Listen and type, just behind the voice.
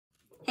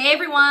Hey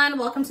everyone,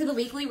 welcome to the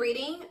weekly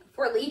reading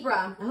for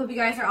Libra. I hope you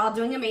guys are all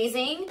doing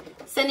amazing.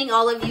 Sending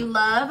all of you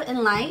love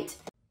and light.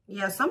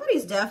 Yeah,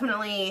 somebody's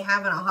definitely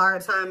having a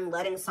hard time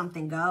letting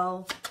something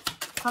go.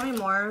 Tell me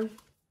more.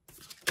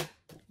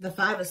 The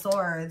Five of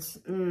Swords.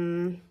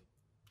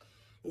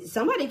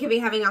 Somebody could be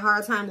having a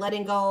hard time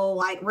letting go,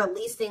 like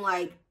releasing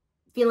like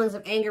feelings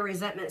of anger,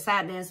 resentment,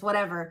 sadness,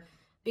 whatever,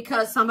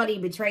 because somebody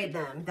betrayed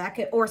them. That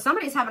could, or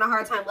somebody's having a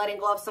hard time letting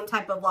go of some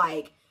type of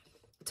like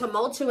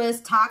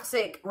tumultuous,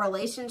 toxic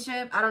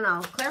relationship. I don't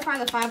know. Clarify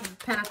the Five of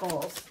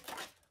Pentacles.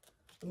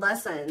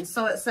 Lessons.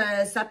 So it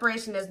says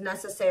separation is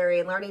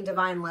necessary, learning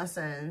divine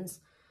lessons.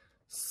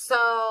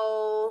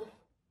 So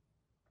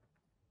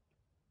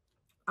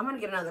I'm going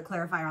to get another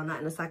clarifier on that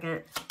in a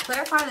second.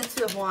 Clarify the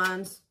Two of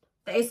Wands,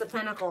 the Ace of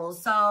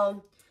Pentacles.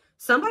 So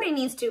somebody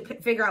needs to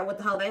figure out what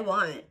the hell they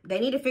want.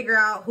 They need to figure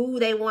out who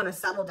they want to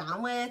settle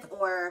down with,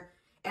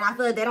 and I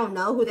feel like they don't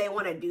know who they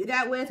want to do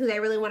that with, who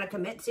they really want to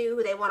commit to,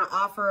 who they want to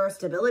offer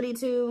stability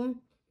to.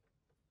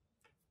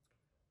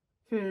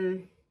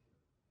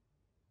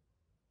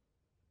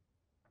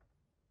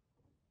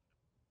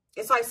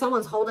 It's like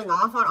someone's holding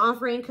off on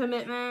offering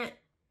commitment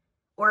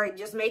or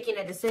just making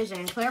a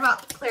decision. What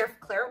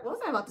was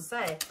I about to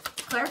say?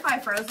 Clarify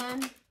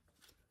Frozen.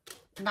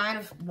 Nine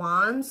of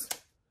Wands.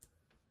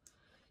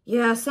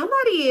 Yeah,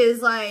 somebody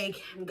is like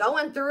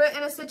going through it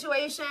in a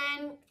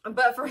situation,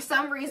 but for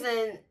some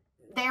reason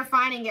they're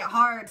finding it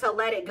hard to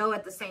let it go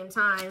at the same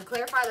time.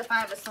 Clarify the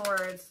Five of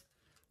Swords,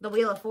 the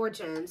Wheel of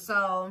Fortune.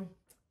 So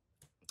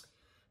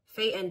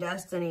fate and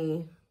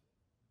destiny,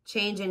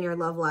 change in your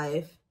love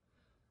life.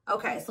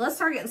 Okay, so let's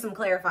start getting some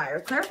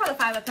clarifiers. Clarify the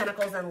Five of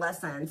Pentacles and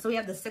lessons. So we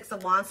have the Six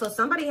of Wands. So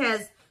somebody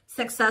has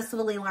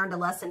successfully learned a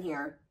lesson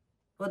here.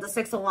 With the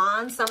Six of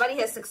Wands, somebody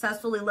has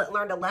successfully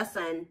learned a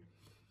lesson.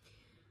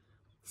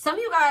 Some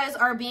of you guys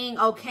are being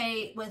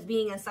okay with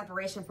being in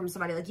separation from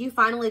somebody. Like you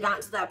finally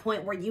got to that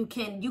point where you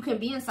can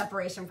be in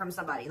separation from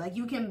somebody. Like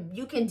you can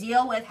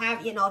deal with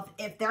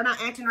if they're not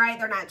acting right,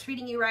 they're not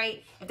treating you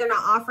right, if they're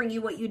not offering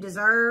you what you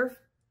deserve,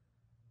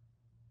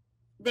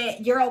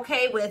 that you're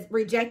okay with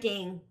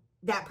rejecting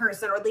that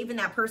person or leaving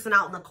that person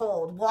out in the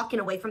cold, walking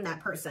away from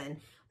that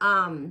person.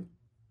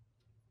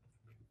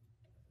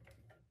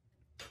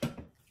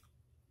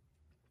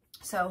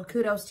 So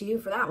kudos to you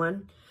for that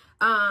one.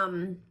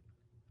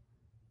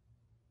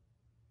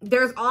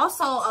 There's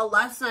also a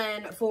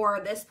lesson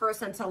for this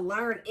person to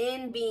learn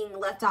in being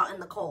left out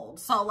in the cold.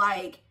 So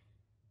like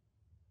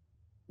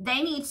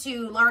they need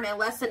to learn a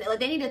lesson. Like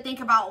they need to think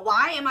about,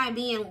 why am I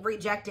being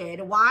rejected?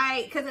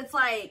 Why? Because it's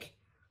like,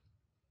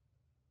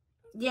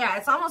 yeah,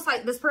 it's almost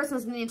like this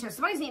person's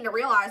somebody's needing to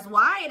realize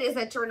why it is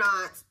that you're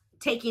not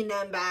taking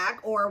them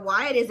back, or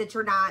why it is that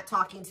you're not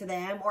talking to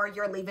them, or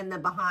you're leaving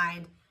them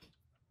behind.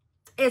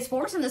 It's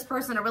forcing this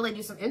person to really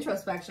do some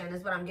introspection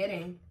is what I'm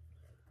getting.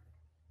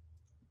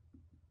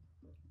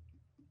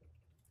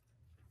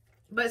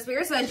 But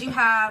Spirit says you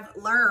have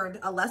learned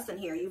a lesson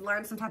here. You've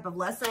learned some type of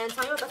lesson.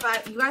 Tell me what the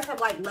fact you guys have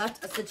like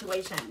left a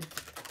situation.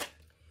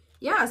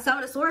 Yeah,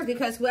 Seven of Swords,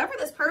 because whoever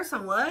this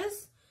person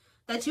was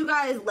that you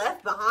guys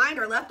left behind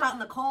or left out in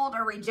the cold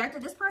or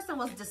rejected, this person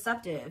was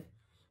deceptive.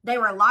 They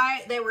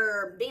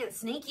were being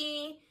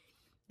sneaky.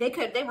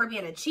 They were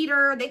being a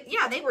cheater.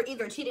 They were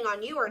either cheating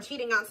on you or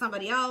cheating on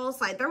somebody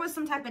else. Like there was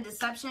some type of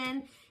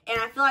deception. And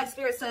I feel like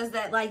Spirit says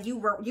that like you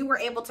were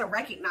able to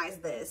recognize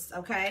this,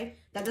 okay?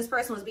 That this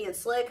person was being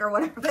slick or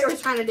whatever they were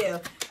trying to do.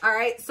 All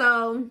right.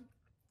 So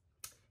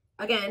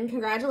again,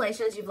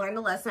 congratulations. You've learned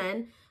a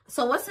lesson.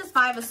 So what's this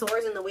Five of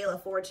Swords in the Wheel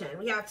of Fortune?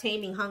 We have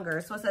taming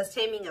hunger. So it says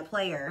taming a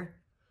player.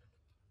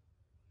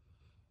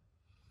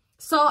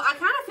 So I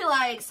kind of feel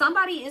like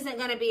somebody isn't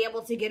going to be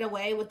able to get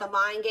away with the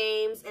mind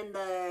games and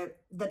the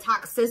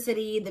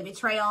toxicity, the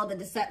betrayal, the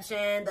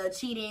deception, the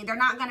cheating. They're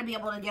not going to be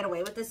able to get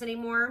away with this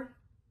anymore.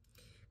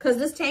 Because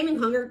this taming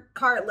hunger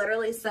card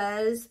literally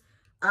says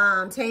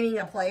taming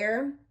a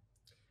player.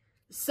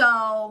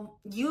 So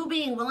you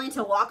being willing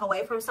to walk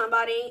away from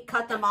somebody,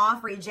 cut them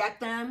off, reject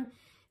them,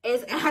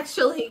 is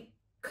actually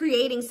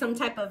creating some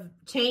type of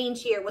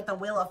change here with the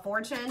Wheel of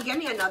Fortune. Give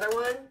me another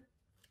one.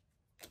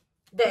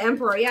 The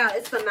Emperor. Yeah,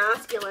 it's the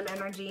masculine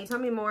energy. Tell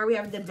me more. We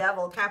have the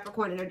Devil,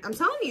 Capricorn energy. I'm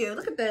telling you,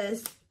 look at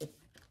this.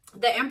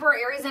 The Emperor,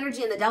 Aries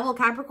energy, and the Devil,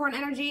 Capricorn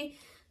energy.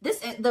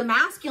 The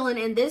masculine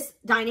in this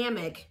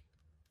dynamic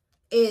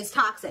is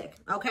toxic,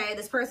 okay?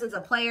 This person's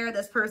a player.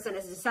 This person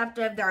is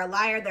deceptive. They're a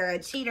liar. They're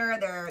a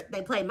cheater.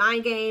 They play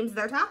mind games.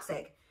 They're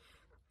toxic,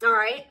 all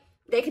right?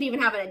 They could even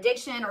have an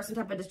addiction or some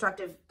type of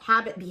destructive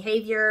habit,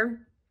 behavior.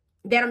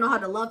 They don't know how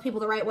to love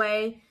people the right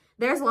way.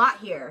 There's a lot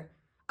here.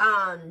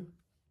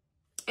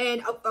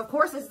 And of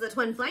course, this is a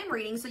twin flame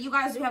reading, so you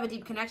guys do have a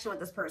deep connection with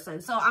this person.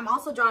 So I'm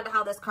also drawn to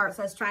how this card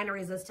says trying to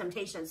resist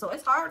temptation. So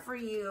it's hard for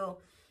you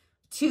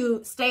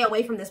to stay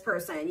away from this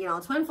person. You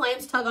know, twin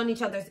flames tug on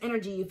each other's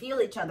energy. You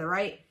feel each other,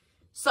 right?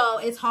 So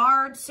it's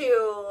hard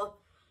to,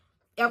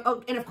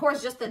 and of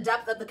course, just the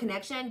depth of the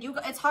connection.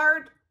 It's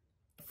hard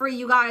for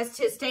you guys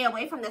to stay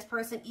away from this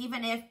person,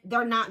 even if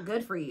they're not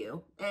good for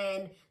you.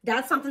 And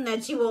that's something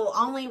that you will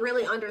only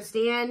really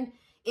understand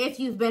if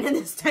you've been in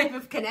this type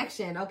of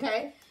connection,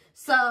 okay?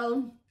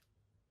 So,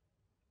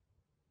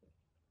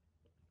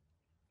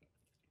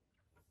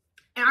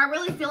 and I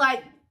really feel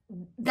like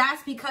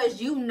that's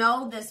because you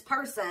know this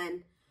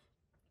person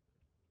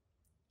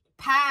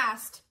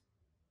past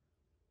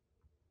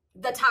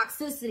the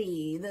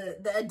toxicity,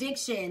 the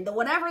addiction, the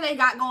whatever they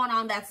got going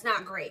on that's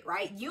not great,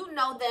 right? You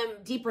know them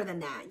deeper than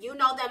that. You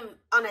know them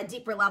on a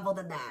deeper level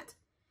than that.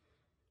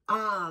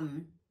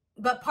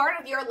 But part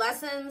of your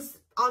lessons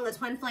on the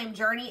twin flame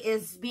journey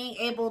is being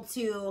able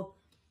to,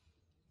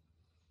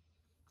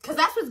 because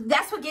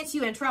that's what gets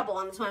you in trouble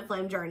on the twin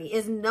flame journey,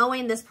 is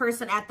knowing this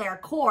person at their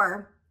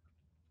core.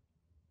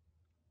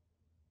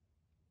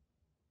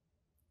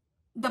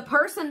 The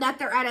person that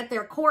they're at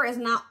their core is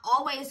not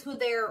always who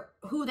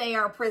they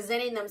are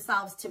presenting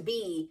themselves to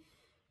be,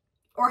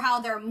 or how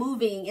they're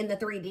moving in the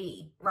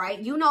 3D, right?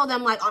 You know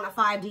them like on a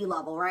 5D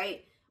level,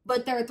 right?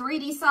 But their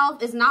 3D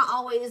self is not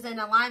always in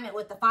alignment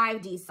with the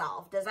 5D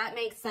self. Does that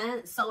make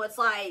sense? So it's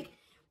like,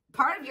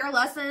 part of your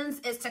lessons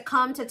is to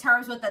come to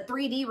terms with the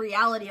 3D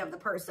reality of the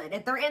person.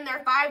 If they're in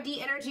their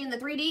 5D energy in the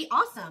 3D,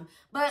 awesome.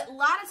 But a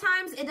lot of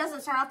times it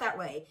doesn't start out that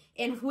way.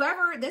 And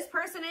whoever this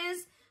person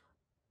is,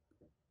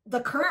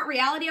 the current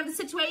reality of the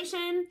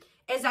situation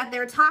is that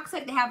they're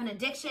toxic, they have an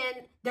addiction,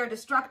 they're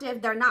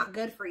destructive, they're not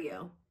good for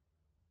you.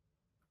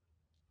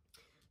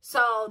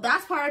 So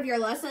that's part of your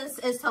lessons,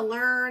 is to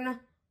learn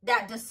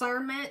that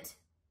discernment,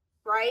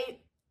 right?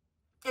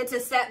 And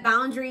to set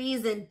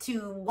boundaries and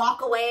to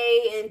walk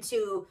away, and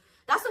to,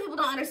 that's what people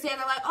don't understand.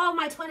 They're like, oh,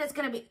 my twin is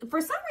going to be,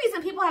 for some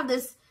reason, people have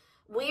this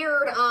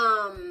weird,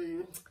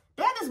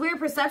 they have this weird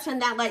perception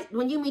that like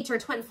when you meet your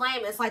twin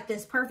flame, it's like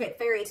this perfect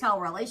fairy tale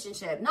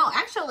relationship. No,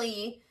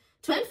 actually,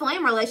 twin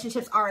flame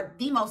relationships are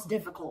the most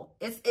difficult.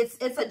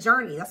 It's a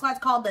journey. That's why it's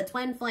called the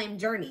twin flame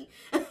journey.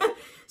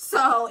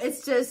 So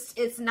it's just,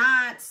 it's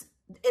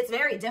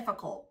very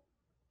difficult.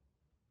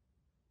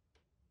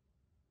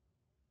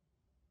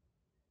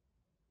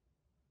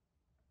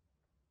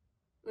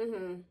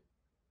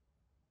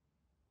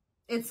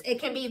 It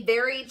can be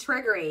very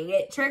triggering.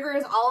 It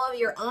triggers all of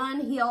your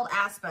unhealed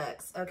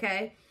aspects,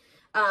 okay?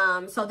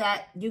 So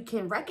that you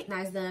can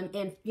recognize them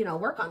and, you know,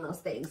 work on those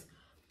things.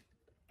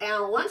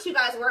 And once you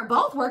guys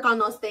both work on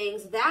those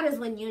things, that is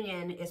when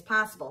union is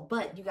possible.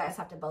 But you guys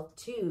have to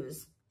both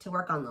choose to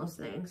work on those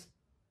things.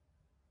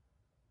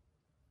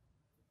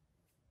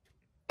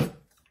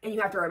 And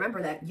you have to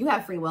remember that you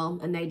have free will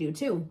and they do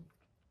too.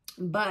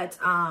 But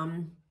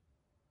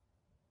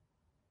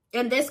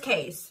in this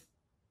case,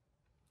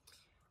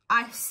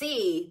 I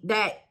see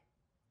that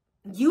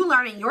you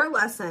learning your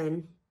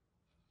lesson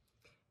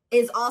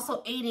is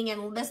also aiding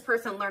in this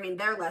person learning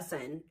their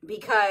lesson,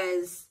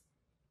 because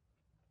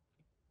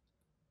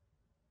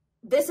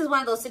this is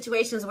one of those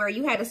situations where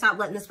you had to stop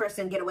letting this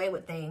person get away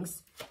with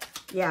things.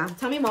 Yeah,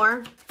 tell me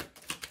more.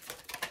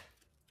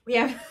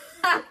 Yeah,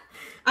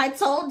 I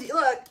told you,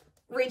 look,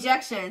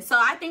 rejection. So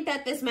I think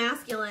that this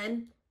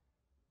masculine,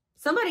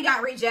 somebody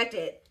got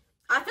rejected.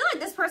 I feel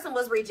like this person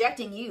was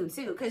rejecting you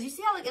too, because you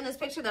see how like in this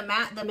picture the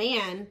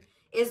man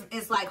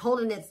is like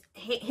holding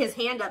his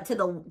hand up to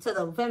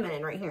the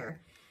feminine right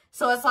here.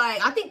 So it's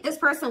like, I think this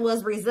person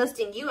was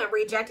resisting you and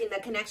rejecting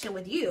the connection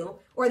with you,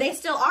 or they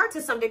still are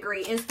to some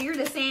degree. And Spirit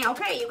is saying,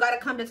 okay, you got to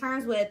come to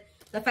terms with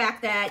the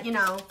fact that, you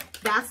know,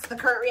 that's the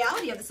current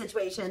reality of the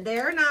situation.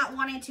 They're not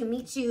wanting to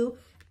meet you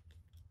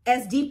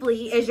as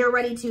deeply as you're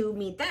ready to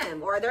meet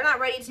them, or they're not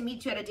ready to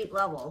meet you at a deep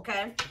level,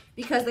 okay?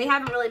 Because they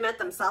haven't really met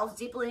themselves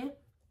deeply.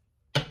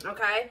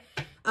 Okay.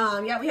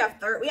 Yeah, we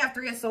have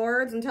Three of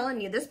Swords. I'm telling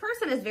you, this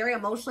person is very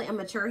emotionally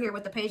immature here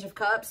with the Page of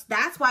Cups.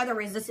 That's why they're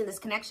resisting this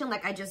connection.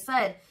 Like I just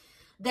said,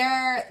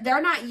 they're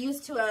not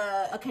used to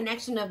a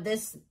connection of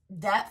this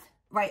depth,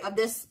 right? Of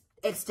this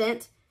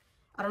extent.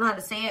 I don't know how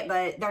to say it,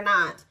 but they're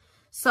not.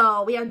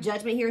 So we have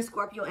Judgment here,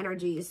 Scorpio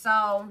energy.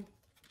 So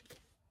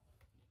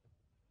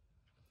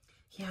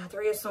yeah,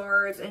 Three of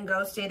Swords and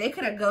ghosting. They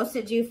could have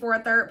ghosted you for a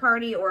third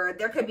party, or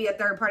there could be a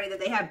third party that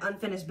they have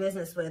unfinished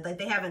business with. Like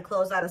they haven't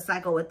closed out a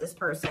cycle with this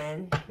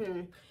person.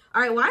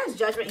 All right, why is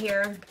Judgment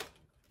here?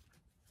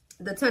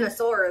 The Ten of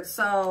Swords.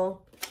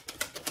 So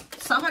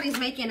somebody's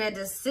making a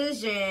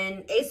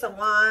decision. Ace of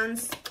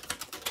Wands.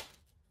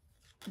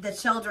 The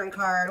Children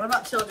card. What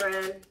about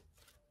children?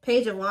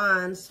 Page of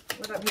Wands.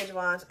 What about Page of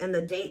Wands? And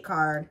the Date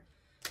card.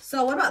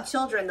 So what about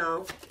children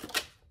though?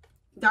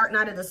 Dark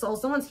Night of the Soul.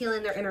 Someone's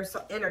healing their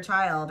inner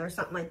child or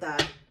something like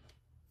that.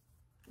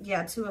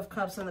 Yeah, Two of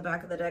Cups on the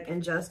back of the deck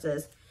and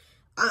Justice.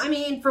 I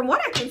mean, from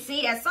what I can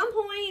see, at some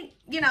point,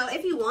 you know,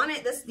 if you want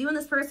it, you and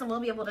this person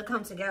will be able to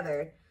come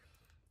together.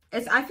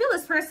 I feel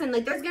this person,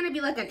 like, there's going to be,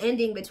 like, an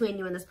ending between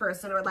you and this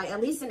person, or, like, at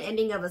least an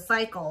ending of a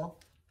cycle.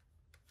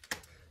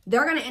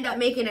 They're going to end up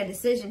making a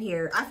decision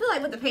here. I feel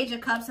like with the Page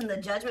of Cups and the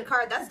Judgment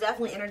card, that's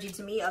definitely energy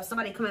to me of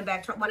somebody coming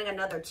back, wanting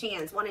another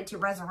chance, wanting to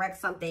resurrect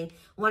something,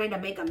 wanting to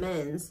make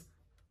amends.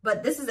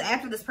 But this is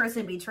after this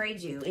person betrayed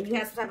you and you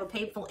had some type of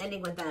painful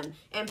ending with them.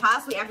 And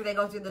possibly after they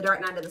go through the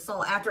Dark Night of the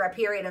Soul, after a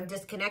period of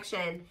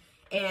disconnection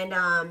and,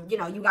 you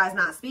know, you guys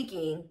not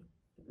speaking.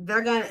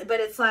 They're going to, but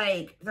it's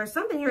like, there's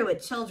something here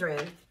with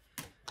children.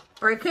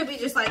 Or it could be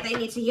just like they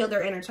need to heal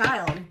their inner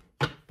child.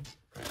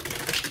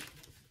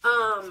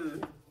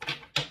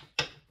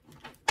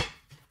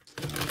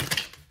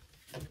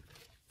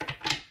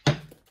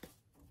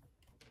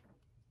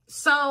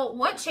 So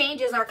what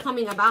changes are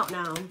coming about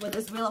now with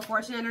this Wheel of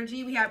Fortune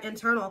energy? We have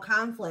internal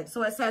conflict.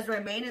 So it says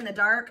remain in the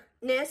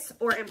darkness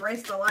or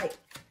embrace the light.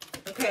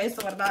 Okay,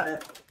 so what about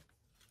it?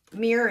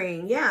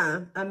 Mirroring,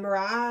 yeah. A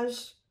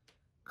mirage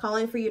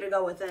calling for you to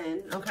go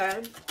within,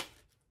 okay?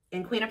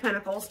 And Queen of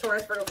Pentacles,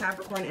 Taurus, Virgo,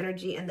 Capricorn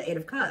energy, and the Eight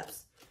of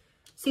Cups.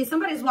 See,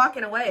 somebody's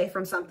walking away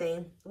from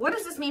something. What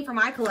does this mean for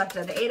my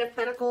collective? The Eight of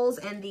Pentacles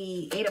and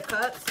the Eight of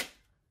Cups?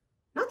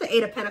 Not the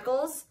Eight of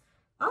Pentacles.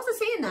 I was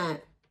saying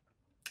that.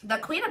 The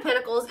Queen of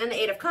Pentacles and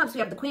the Eight of Cups. We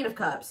have the Queen of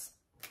Cups.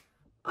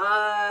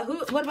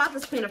 What about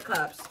this Queen of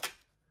Cups?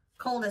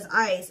 Cold as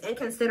ice.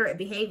 Inconsiderate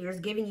behaviors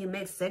giving you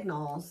mixed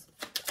signals.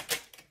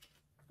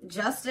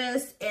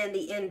 Justice and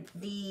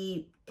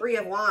the Three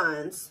of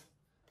Wands.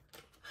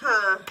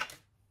 Huh.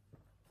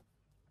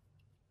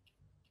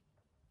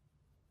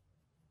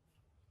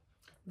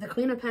 The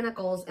Queen of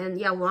Pentacles and,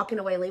 yeah, walking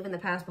away, leaving the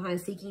past behind,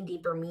 seeking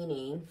deeper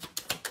meaning.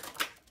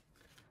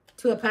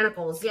 Two of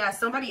Pentacles. Yeah,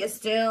 somebody is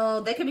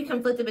still, they could be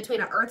conflicted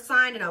between an earth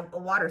sign and a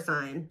water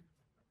sign.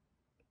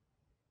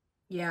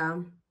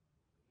 Yeah.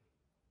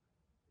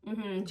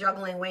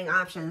 Juggling, weighing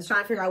options.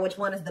 Trying to figure out which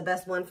one is the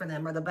best one for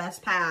them or the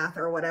best path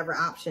or whatever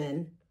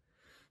option.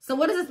 So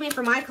what does this mean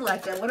for my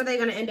collective? What are they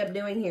going to end up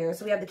doing here?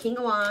 So we have the King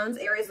of Wands,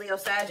 Aries, Leo,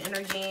 Sag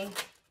energy.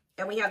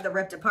 And we have the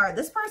Ripped Apart.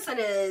 This person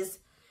is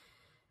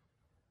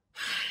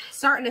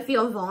starting to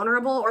feel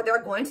vulnerable, or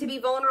they're going to be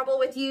vulnerable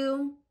with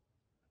you.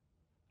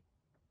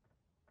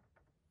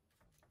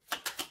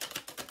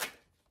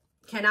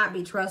 Cannot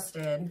be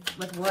trusted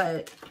with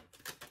what?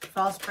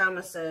 False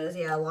promises.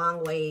 Yeah,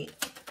 long wait.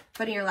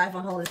 Putting your life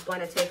on hold is going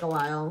to take a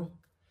while.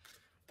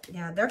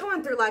 Yeah, they're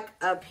going through like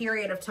a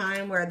period of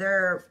time where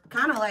they're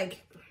kind of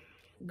like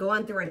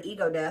going through an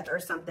ego death or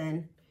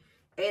something.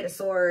 Eight of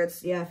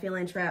Swords. Yeah,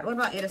 feeling trapped. What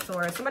about Eight of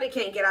Swords? Somebody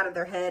can't get out of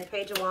their head.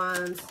 Page of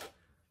Wands.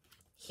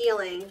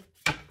 Healing.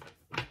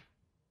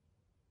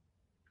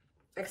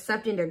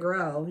 Accepting to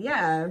grow.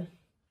 Yeah.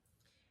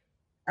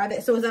 Are they,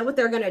 so is that what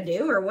they're going to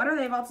do? Or what are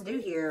they about to do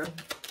here?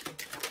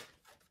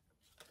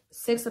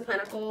 Six of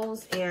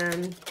Pentacles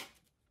and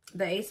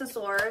the Ace of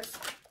Swords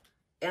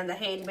and the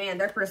Hanged Man.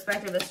 Their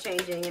perspective is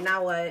changing. And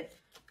now what?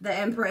 The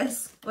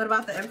Empress. What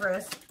about the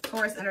Empress?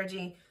 Taurus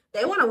energy.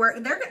 They want to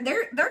work.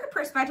 Their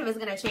perspective is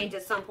going to change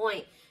at some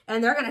point.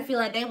 And they're going to feel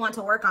like they want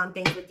to work on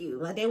things with you.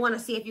 Like they want to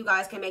see if you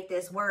guys can make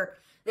this work.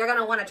 They're going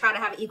to want to try to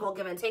have equal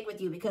give and take with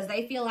you because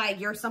they feel like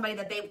you're somebody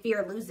that they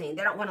fear losing.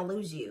 They don't want to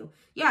lose you.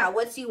 Yeah,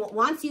 wants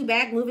you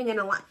back, moving in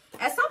a line.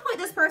 At some point,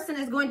 this person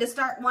is going to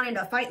start wanting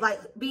to fight, like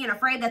being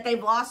afraid that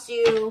they've lost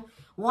you,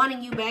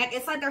 wanting you back.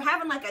 It's like they're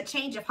having like a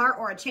change of heart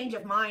or a change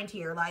of mind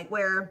here, like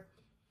where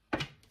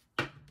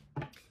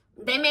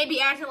they may be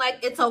acting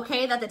like it's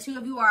okay that the two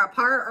of you are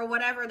apart or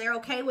whatever. They're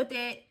okay with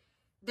it.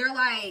 They're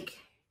like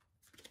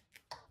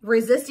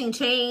resisting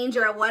change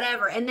or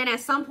whatever. And then at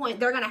some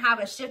point, they're going to have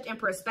a shift in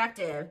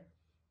perspective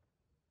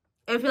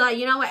and feel like,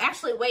 you know what,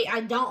 actually, wait,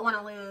 I don't want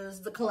to lose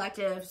the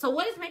collective. So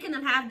what is making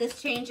them have this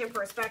change in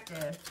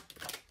perspective?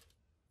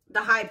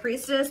 The High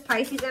Priestess,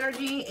 Pisces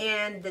energy,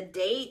 and the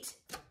Date.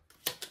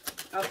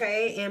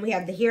 Okay, and we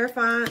have the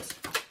Hierophant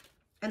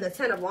and the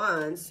Ten of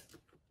Wands.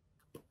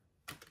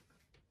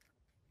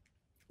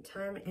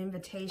 Time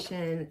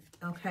invitation.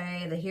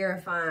 Okay, the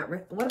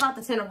Hierophant. What about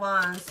the Ten of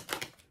Wands?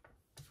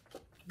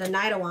 The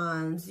Knight of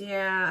Wands.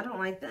 Yeah, I don't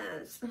like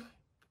this.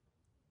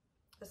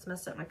 Just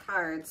messed up my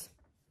cards.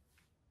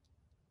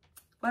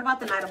 What about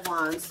the Knight of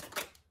Wands?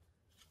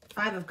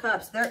 Five of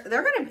Cups. They're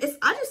gonna.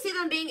 I just see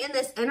them being in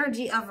this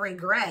energy of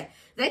regret.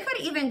 They could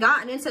have even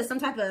gotten into some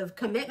type of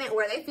commitment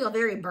where they feel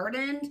very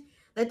burdened.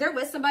 That they're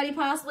with somebody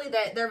possibly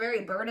that they're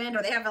very burdened,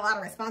 or they have a lot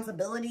of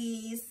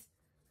responsibilities.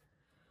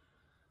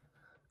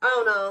 I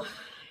don't know.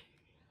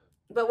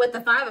 But with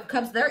the Five of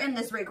Cups, they're in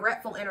this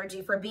regretful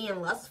energy for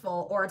being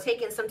lustful or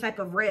taking some type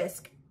of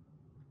risk.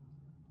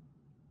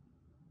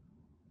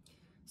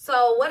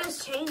 So what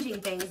is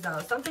changing things, though?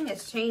 Something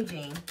is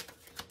changing.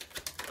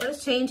 What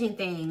is changing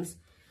things?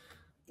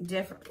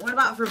 Different. What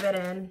about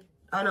Forbidden,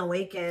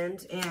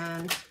 Unawakened,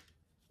 and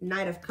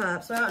Knight of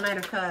Cups? What about Knight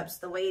of Cups?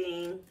 The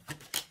waiting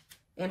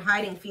and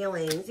hiding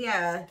feelings.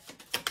 Yeah.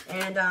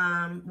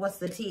 And what's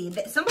the T?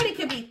 Somebody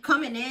could be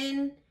coming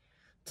in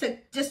to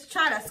just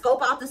try to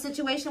scope out the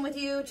situation with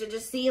you, to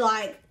just see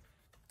like,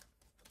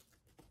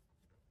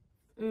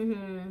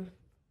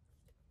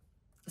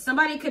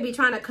 somebody could be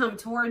trying to come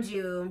towards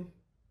you,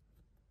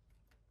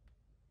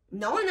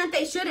 knowing that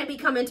they shouldn't be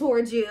coming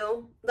towards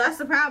you. That's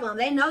the problem.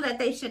 They know that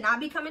they should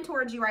not be coming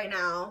towards you right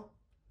now.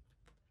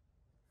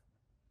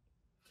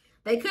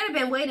 They could have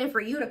been waiting for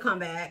you to come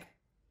back.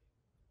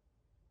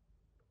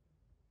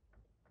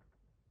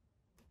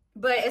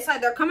 But it's like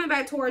they're coming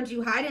back towards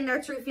you, hiding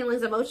their true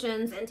feelings,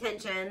 emotions,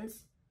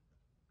 intentions.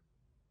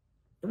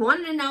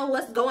 Wanting to know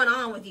what's going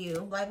on with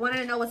you. Like, wanting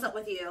to know what's up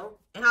with you.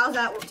 And how's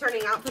that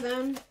turning out for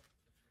them?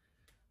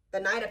 The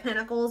Knight of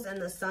Pentacles and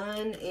the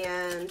Sun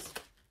and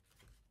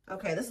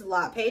Okay, this is a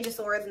lot. Page of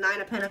Swords,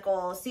 Nine of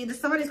Pentacles. See,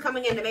 somebody's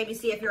coming in to maybe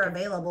see if you're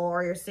available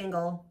or you're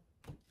single.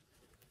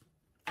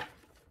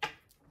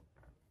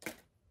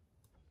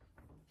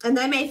 And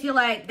they may feel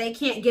like they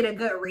can't get a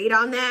good read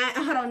on that.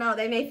 I don't know.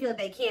 They may feel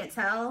they can't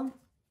tell.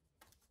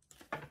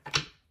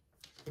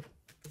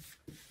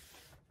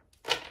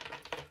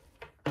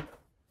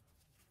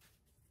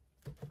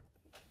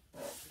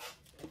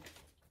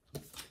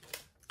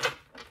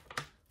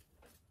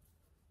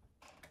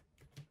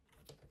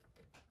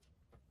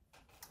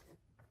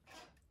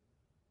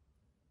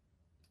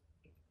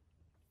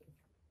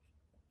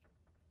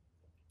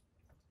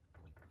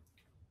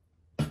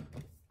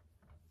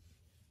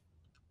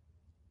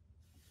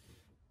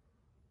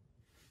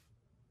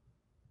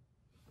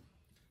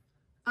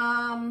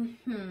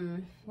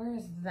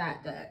 Where's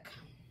that deck?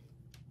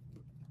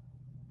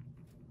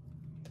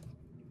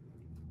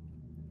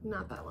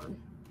 Not that one.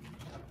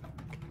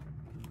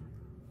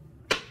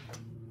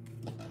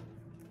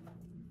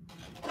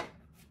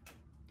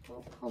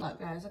 Oh, hold up,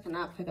 guys. I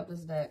cannot pick up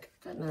this deck.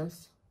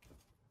 Goodness.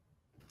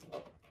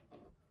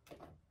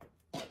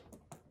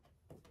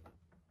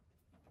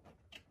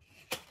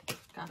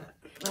 Got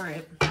it. All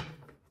right.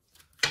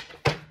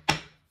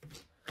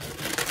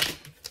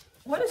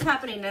 What is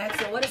happening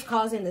next and what is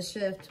causing the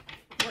shift?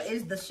 What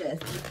is the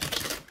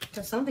shift?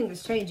 Because something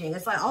is changing.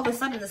 It's like all of a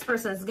sudden this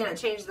person is going to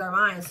change their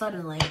mind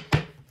suddenly.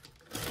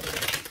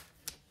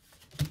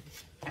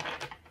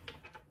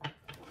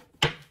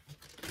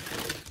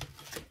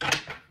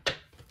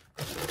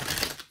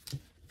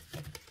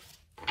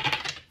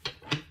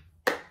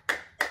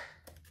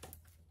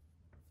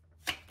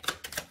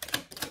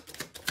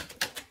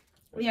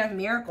 We have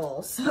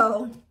miracles.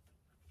 So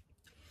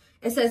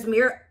it says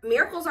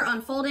miracles are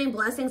unfolding,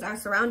 blessings are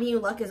surrounding you,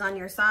 luck is on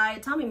your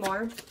side. Tell me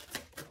more.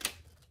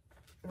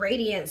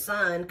 Radiant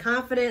sun,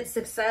 confidence,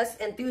 success,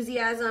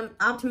 enthusiasm,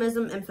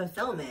 optimism, and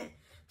fulfillment.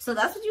 So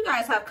that's what you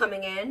guys have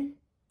coming in.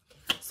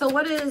 So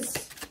what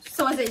is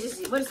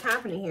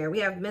happening here? We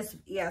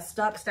have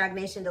stuck,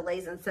 stagnation,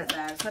 delays, and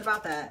setbacks. What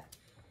about that?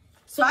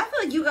 So I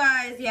feel like you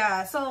guys,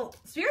 yeah. So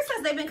Spirit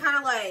says they've been kind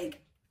of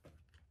like,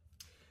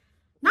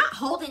 not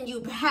holding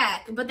you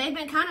back, but they've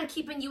been kind of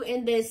keeping you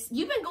in this.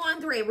 You've been going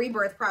through a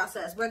rebirth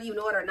process, whether you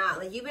know it or not.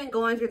 Like, you've been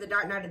going through the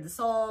dark night of the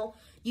soul.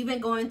 You've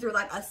been going through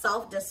like a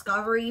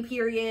self-discovery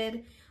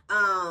period.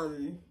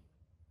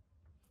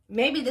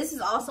 Maybe this is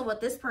also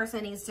what this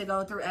person needs to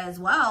go through as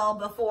well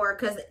before,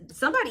 because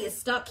somebody is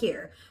stuck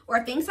here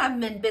or things have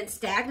been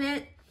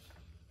stagnant.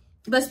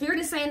 But Spirit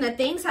is saying that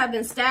things have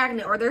been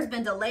stagnant or there's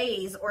been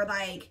delays, or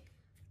like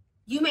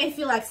you may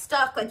feel like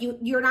stuck, like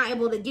you're not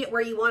able to get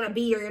where you want to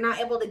be, or you're not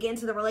able to get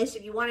into the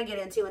relationship you want to get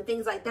into and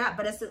things like that.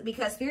 But it's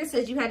because Spirit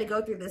says you had to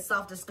go through this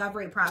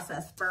self-discovery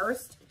process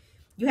first.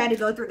 You had to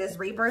go through this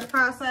rebirth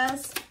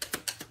process.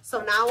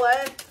 So now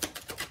what?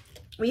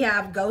 We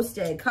have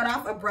ghosted, cut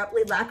off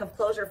abruptly, lack of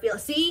closure.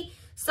 See,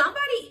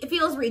 somebody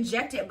feels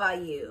rejected by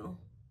you.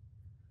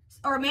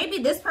 Or maybe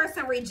this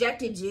person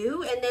rejected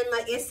you and then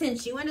like it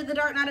sent you into the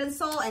dark night of the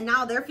soul and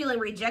now they're feeling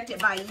rejected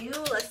by you.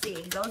 Let's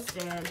see,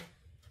 ghosted.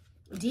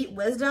 Deep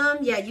wisdom.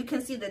 Yeah, you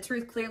can see the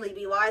truth clearly.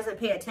 Be wise and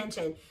pay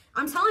attention.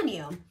 I'm telling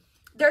you,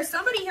 there's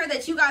somebody here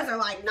that you guys are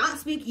like not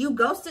speak. You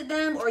ghosted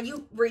them or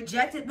you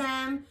rejected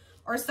them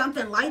or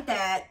something like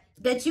that,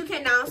 that you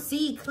can now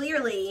see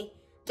clearly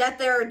that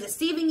they're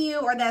deceiving you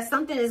or that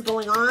something is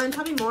going on.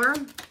 Tell me more.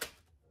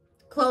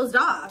 Closed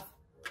off.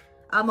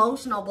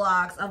 Emotional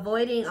blocks.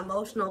 Avoiding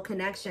emotional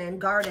connection.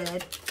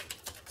 Guarded.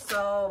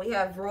 So we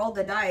have roll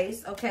the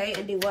dice. Okay,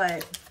 and do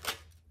what?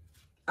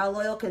 A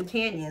loyal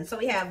companion. So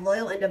we have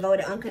loyal and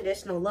devoted,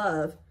 unconditional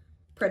love,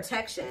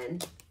 protection.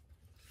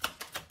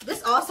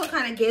 This also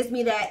kind of gives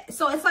me that.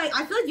 So it's like,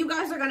 I feel like you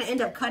guys are going to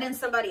end up cutting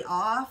somebody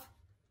off.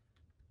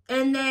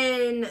 And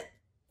then,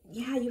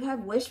 yeah, you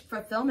have wish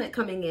fulfillment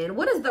coming in.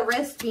 What is the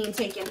risk being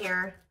taken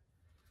here?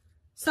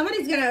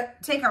 Somebody's going to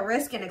take a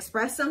risk and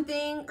express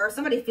something, or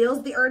somebody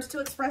feels the urge to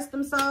express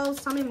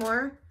themselves. Tell me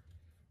more.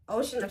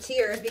 Ocean of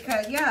tears,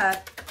 because, yeah,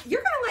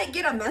 you're going to, like,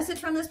 get a message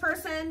from this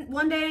person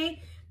one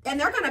day. And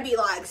they're going to be,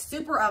 like,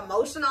 super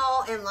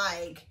emotional and,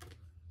 like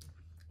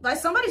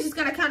somebody's just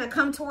going to kind of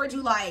come towards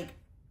you, like,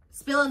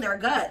 spilling their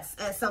guts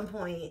at some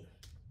point.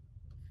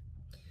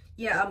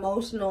 Yeah,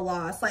 emotional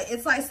loss. Like,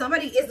 it's like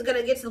somebody is going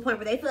to get to the point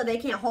where they feel they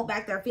can't hold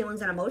back their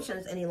feelings and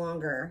emotions any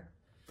longer.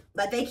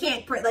 Like, they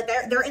can't, like,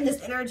 they're in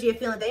this energy of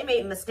feeling they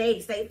made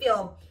mistakes. They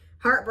feel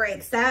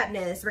heartbreak,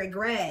 sadness,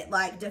 regret,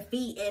 like,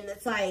 defeat. And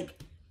it's like,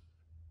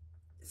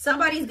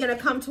 somebody's going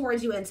to come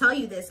towards you and tell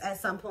you this at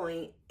some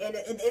point. And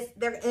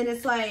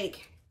it's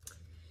like,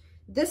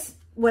 this,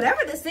 whatever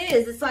this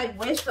is, it's like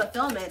wish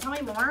fulfillment. Tell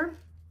me more.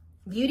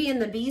 Beauty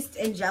and the Beast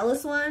and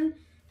Jealous One.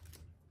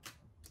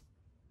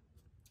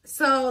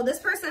 So this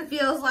person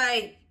feels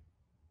like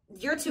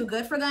you're too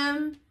good for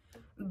them.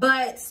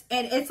 But,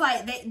 and it's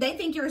like, they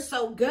think you're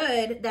so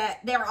good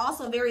that they're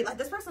also very, like,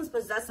 this person's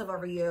possessive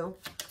over you.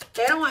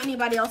 They don't want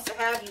anybody else to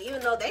have you,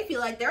 even though they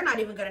feel like they're not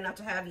even good enough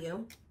to have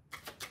you.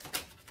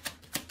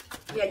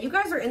 Yeah, you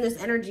guys are in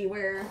this energy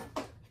where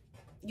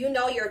you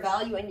know your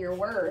value and your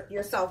worth,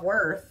 your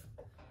self-worth.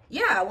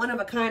 Yeah, one of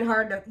a kind,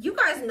 hard to... You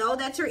guys know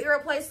that you're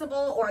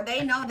irreplaceable, or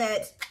they know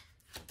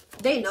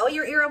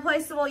you're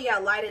irreplaceable. Yeah,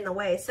 lighting the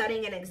way,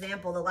 setting an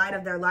example, the light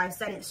of their life,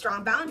 setting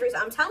strong boundaries.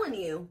 I'm telling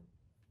you,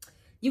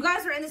 you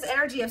guys are in this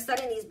energy of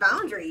setting these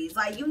boundaries.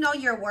 Like, you know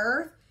your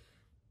worth.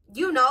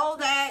 You know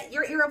that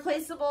you're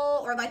irreplaceable,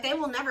 or like they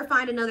will never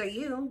find another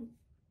you.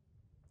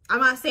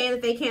 I'm not saying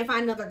that they can't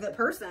find another good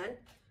person,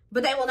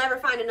 but they will never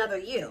find another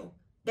you.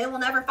 They will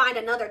never find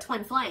another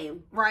twin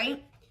flame,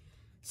 right?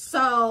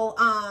 So,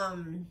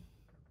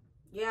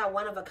 yeah,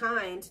 one of a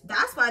kind.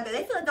 That's why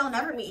they feel like they'll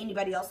never meet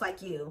anybody else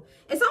like you.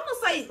 It's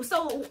almost like,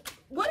 so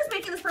what is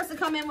making this person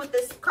come in with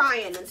this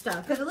crying and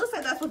stuff? Because it looks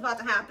like that's what's about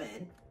to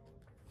happen.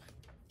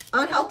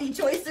 Unhealthy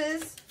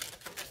choices.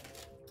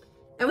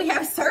 And we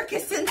have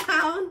circus in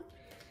town.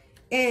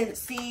 And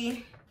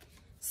see,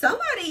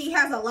 somebody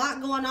has a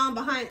lot going on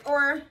behind,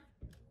 or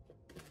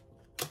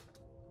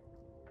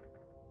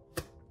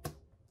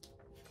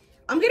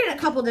I'm getting a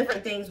couple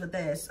different things with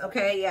this.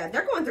 Okay, yeah,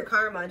 they're going through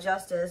karma,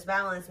 justice,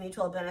 balance,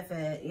 mutual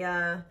benefit.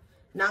 Yeah,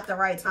 not the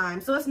right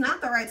time. So it's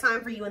not the right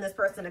time for you and this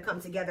person to come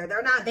together.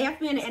 They have to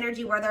be in an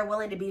energy where they're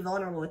willing to be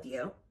vulnerable with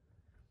you.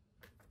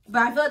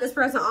 But I feel like this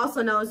person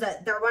also knows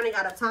that they're running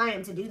out of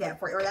time to do that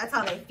for you, or that's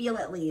how they feel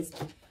at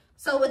least.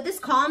 So with this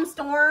calm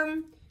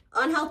storm,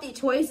 unhealthy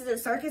choices, and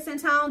circus in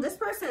town, this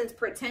person is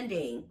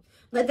pretending.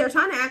 Like, they're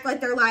trying to act like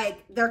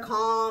they're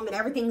calm and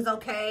everything's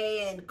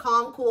okay and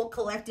calm, cool,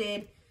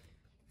 collected.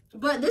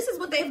 But this is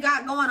what they've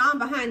got going on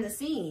behind the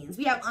scenes.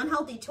 We have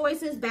unhealthy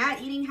choices,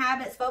 bad eating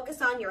habits,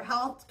 focus on your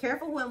health,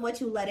 careful when what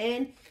you let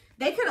in.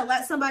 They could have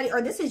let somebody,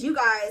 or this is you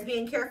guys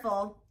being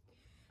careful.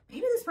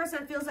 Maybe this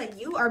person feels like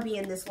you are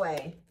being this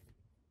way.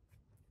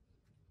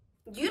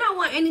 You don't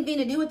want anything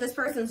to do with this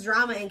person's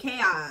drama and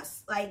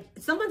chaos. Like,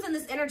 someone's in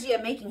this energy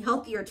of making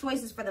healthier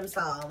choices for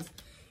themselves.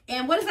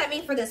 And what does that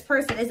mean for this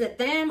person? Is it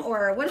them,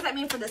 or what does that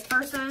mean for this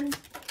person?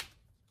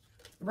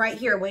 Right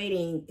here,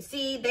 waiting.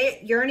 See, they're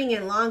yearning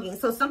and longing.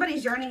 So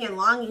somebody's yearning and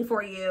longing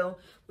for you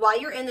while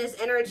you're in this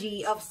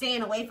energy of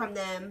staying away from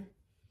them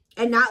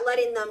and not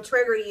letting them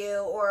trigger you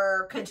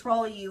or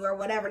control you or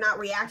whatever, not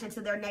reacting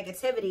to their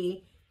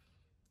negativity.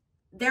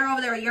 They're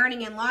over there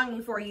yearning and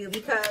longing for you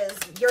because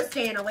you're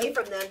staying away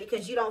from them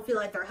because you don't feel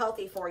like they're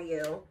healthy for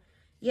you.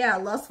 Yeah,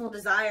 lustful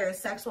desires,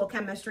 sexual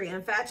chemistry,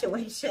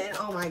 infatuation.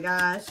 Oh my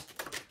gosh.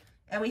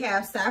 And we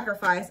have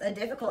sacrifice, a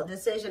difficult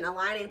decision,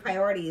 aligning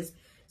priorities.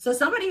 So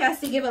somebody has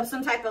to give up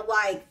some type of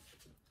like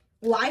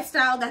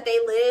lifestyle that they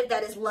live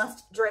that is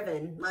lust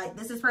driven. Like,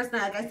 this is person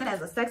that, like I said,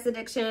 has a sex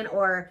addiction,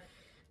 or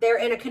they're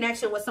in a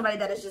connection with somebody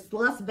that is just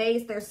lust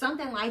based. There's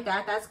something like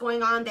that that's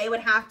going on. They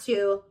would have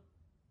to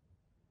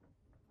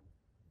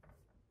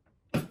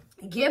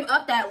give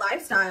up that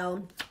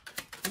lifestyle,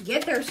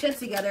 get their shit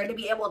together to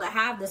be able to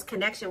have this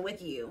connection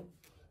with you.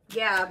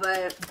 Yeah,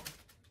 but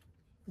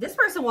this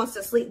person wants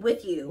to sleep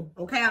with you.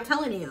 Okay, I'm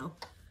telling you.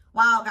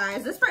 Wow,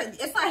 guys, this person,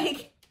 it's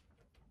like,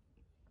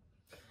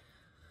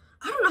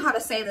 I don't know how to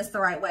say this the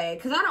right way,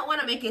 because I don't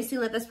want to make it seem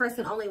like this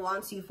person only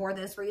wants you for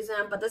this reason,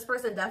 but this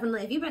person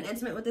definitely, if you've been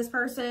intimate with this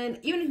person,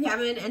 even if you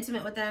haven't been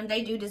intimate with them,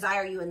 they do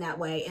desire you in that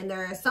way. And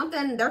there is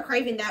something, they're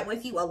craving that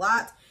with you a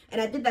lot. And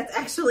I think that's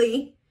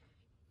actually,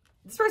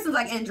 this person's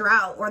like in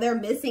drought, or they're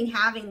missing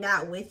having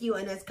that with you.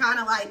 And it's kind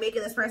of like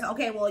making this person,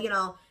 okay, well, you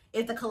know,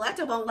 if the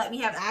collective won't let me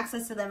have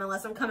access to them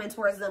unless I'm coming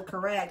towards them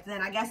correct,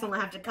 then I guess I'm going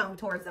to have to come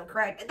towards them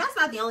correct. And that's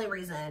not the only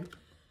reason.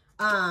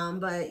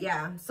 But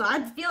yeah, so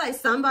I feel like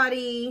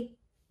somebody,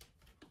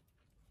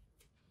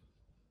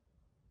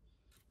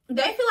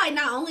 they feel like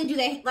not only do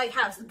they like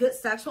have good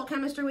sexual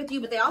chemistry with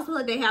you, but they also feel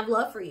like they have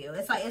love for you.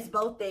 It's like, it's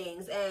both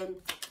things. And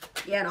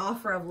yeah, an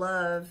offer of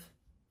love,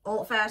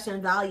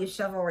 old-fashioned value,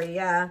 chivalry.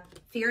 Yeah,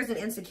 fears and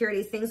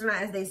insecurities, things are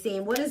not as they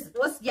seem.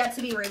 What's yet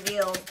to be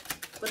revealed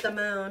with the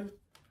moon?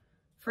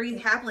 Free,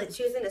 happily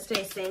choosing to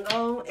stay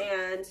single,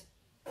 and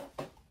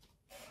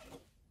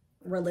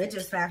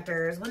religious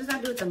factors. What does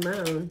that do with the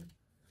moon?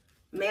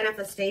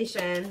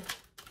 Manifestation,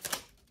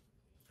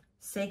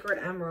 sacred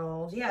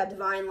emerald. Yeah,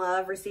 divine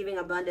love, receiving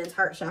abundance,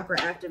 heart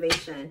chakra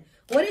activation.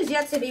 What is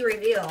yet to be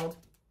revealed?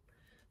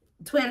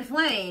 Twin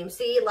flame.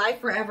 See, life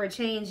forever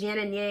change, yin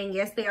and yang.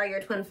 Yes, they are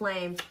your twin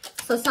flame.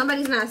 So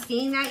somebody's not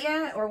seeing that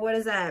yet, or what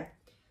is that?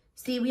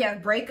 See, we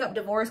have breakup,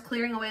 divorce,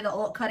 clearing away the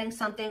old, cutting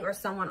something or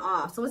someone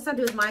off. So what's that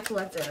do with my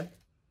collective?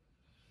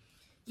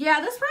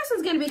 Yeah, this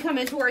person's going to be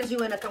coming towards you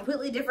in a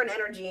completely different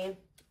energy.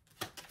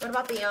 What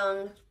about the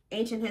young?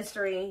 Ancient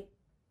history.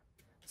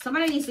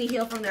 Somebody needs to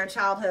heal from their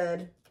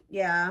childhood.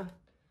 Yeah.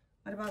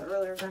 What about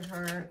earlier than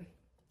heart?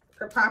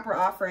 For proper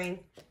offering.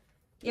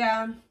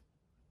 Yeah.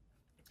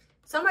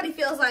 Somebody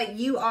feels like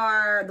you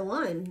are the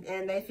one,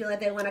 and they feel like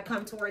they want to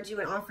come towards you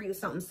and offer you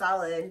something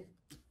solid.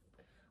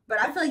 But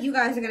I feel like you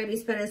guys are going to be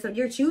spending some,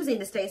 you're choosing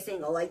to stay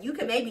single. Like, you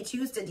can maybe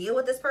choose to deal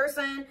with this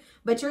person,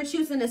 but you're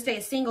choosing to stay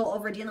single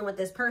over dealing with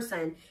this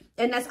person.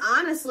 And that's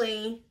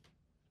honestly,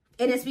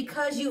 and it's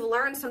because you've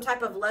learned some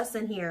type of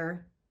lesson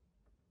here.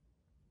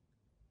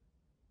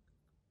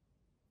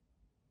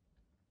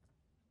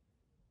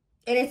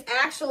 And it's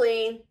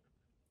actually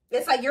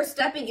It's like you're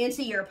stepping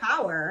into your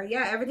power.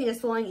 Yeah, everything is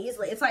flowing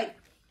easily. It's like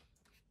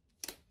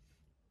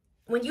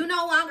when you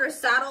no longer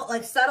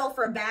settle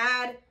for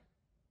bad,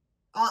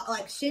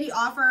 like shitty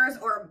offers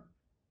or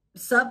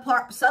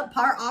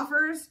subpar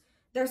offers,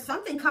 there's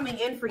something coming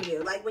in for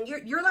you. Like when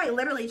you're like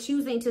literally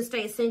choosing to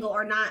stay single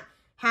or not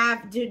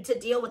have to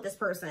deal with this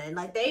person.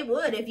 Like they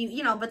would if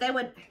you know, but they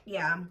would,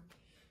 yeah.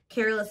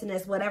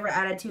 Carelessness, whatever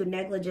attitude,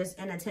 negligence,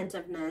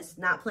 inattentiveness,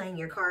 not playing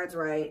your cards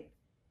right.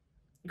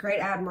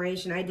 Great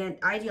admiration,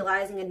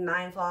 idealizing and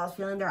denying flaws,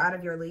 feeling they're out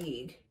of your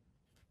league.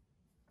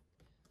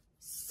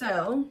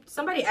 So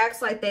somebody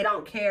acts like they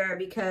don't care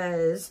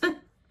because,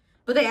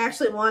 but they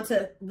actually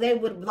they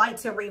would like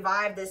to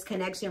revive this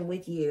connection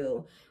with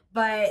you.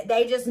 But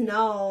they just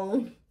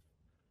know,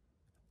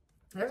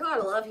 there's a lot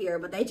of love here,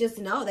 but they just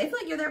know, they feel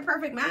like you're their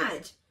perfect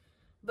match.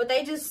 But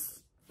they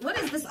just, what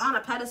is this on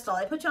a pedestal?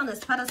 They put you on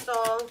this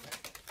pedestal.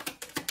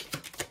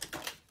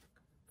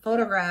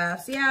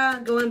 Photographs, yeah,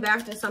 going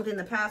back to something in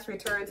the past,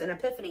 returns, and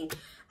epiphany.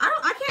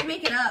 I can't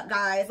make it up,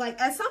 guys. Like,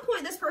 at some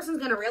point, this person's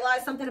going to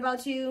realize something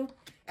about you,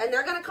 and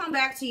they're going to come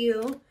back to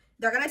you.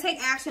 They're going to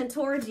take action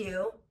towards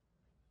you.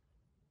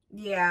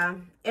 Yeah.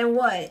 And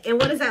what? And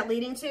what is that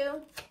leading to?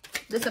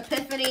 This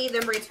epiphany,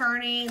 them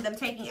returning, them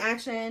taking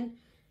action.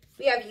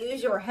 We have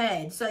use your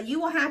head. So you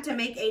will have to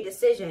make a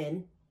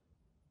decision.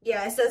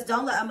 Yeah, it says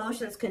don't let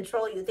emotions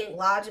control you. Think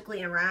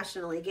logically and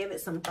rationally. Give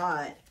it some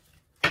thought.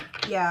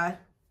 Yeah.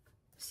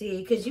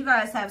 See, because you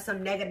guys have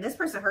some negative. This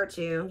person hurt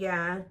you.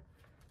 Yeah.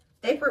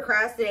 They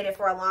procrastinated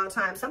for a long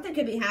time. Something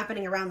could be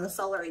happening around the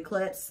solar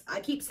eclipse.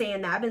 I keep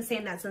saying that. I've been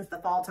saying that since the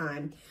fall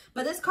time.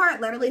 But this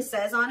card literally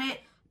says on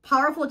it,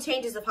 powerful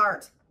changes of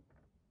heart.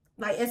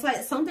 Like, it's like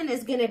something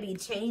is going to be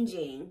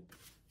changing.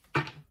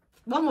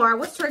 One more.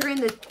 What's triggering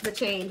the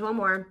change? One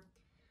more.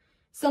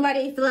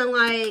 Somebody feeling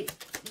like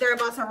they're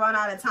about to run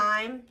out of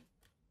time.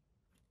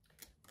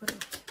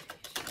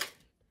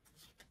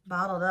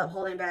 Bottled up,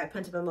 holding back,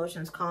 pent up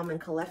emotions, calm and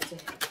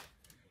collected.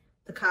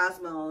 The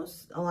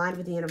cosmos, aligned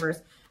with the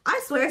universe.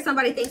 I swear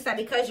somebody thinks that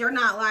because you're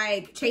not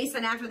like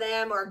chasing after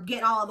them or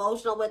getting all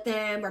emotional with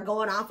them or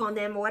going off on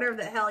them or whatever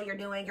the hell you're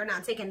doing, you're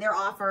not taking their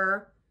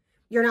offer,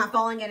 you're not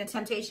falling into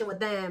temptation with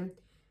them,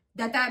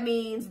 that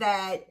means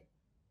that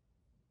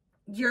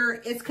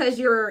it's because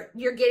you're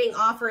getting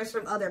offers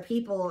from other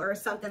people or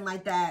something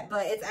like that.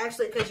 But it's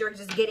actually because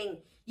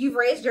you've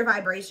raised your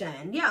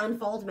vibration. Yeah,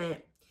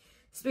 unfoldment.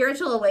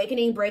 Spiritual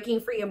awakening,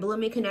 breaking free and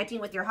blooming,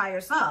 connecting with your higher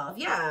self.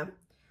 Yeah.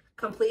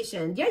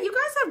 Completion. Yeah, you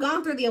guys have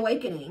gone through the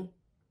awakening.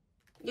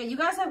 Yeah, you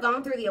guys have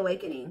gone through the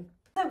awakening.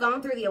 Have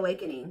gone through the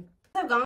awakening. Have gone